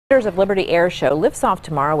Of BAFB Airshow lifts off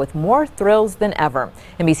tomorrow with more thrills than ever.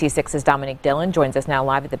 NBC6's Dominique Dillon joins us now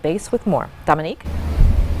live at the base with more. Dominique?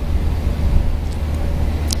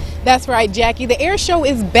 That's right, Jackie. The air show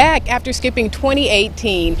is back after skipping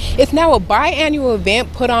 2018. It's now a biannual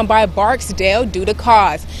event put on by Barksdale due to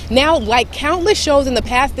cost. Now, like countless shows in the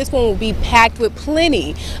past, this one will be packed with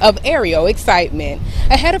plenty of aerial excitement.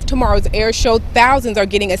 Ahead of tomorrow's air show, thousands are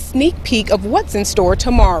getting a sneak peek of what's in store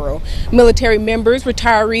tomorrow. Military members,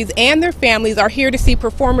 retirees, and their families are here to see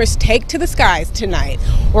performers take to the skies tonight.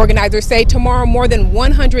 Organizers say tomorrow more than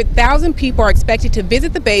 100,000 people are expected to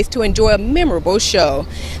visit the base to enjoy a memorable show.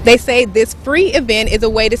 They say this free event is a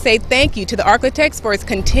way to say thank you to the Architects for its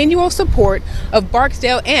continual support of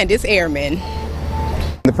Barksdale and its airmen.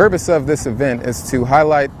 The purpose of this event is to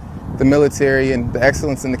highlight the military and the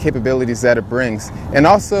excellence and the capabilities that it brings, and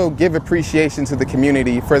also give appreciation to the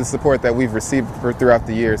community for the support that we've received throughout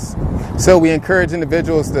the years. So we encourage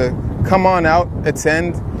individuals to come on out,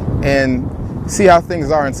 attend, and see how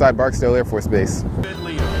things are inside Barksdale Air Force Base.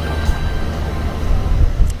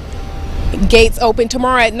 Gates open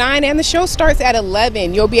tomorrow at 9 and the show starts at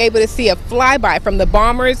 11. You'll be able to see a flyby from the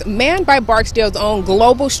bombers manned by Barksdale's own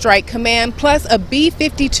Global Strike Command, plus a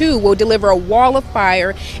B-52 will deliver a wall of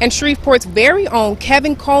fire, and Shreveport's very own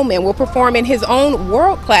Kevin Coleman will perform in his own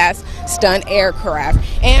world-class stunt aircraft.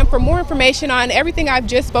 And for more information on everything I've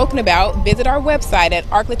just spoken about, visit our website at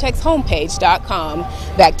architectshomepage.com.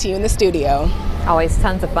 Back to you in the studio. Always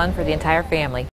tons of fun for the entire family.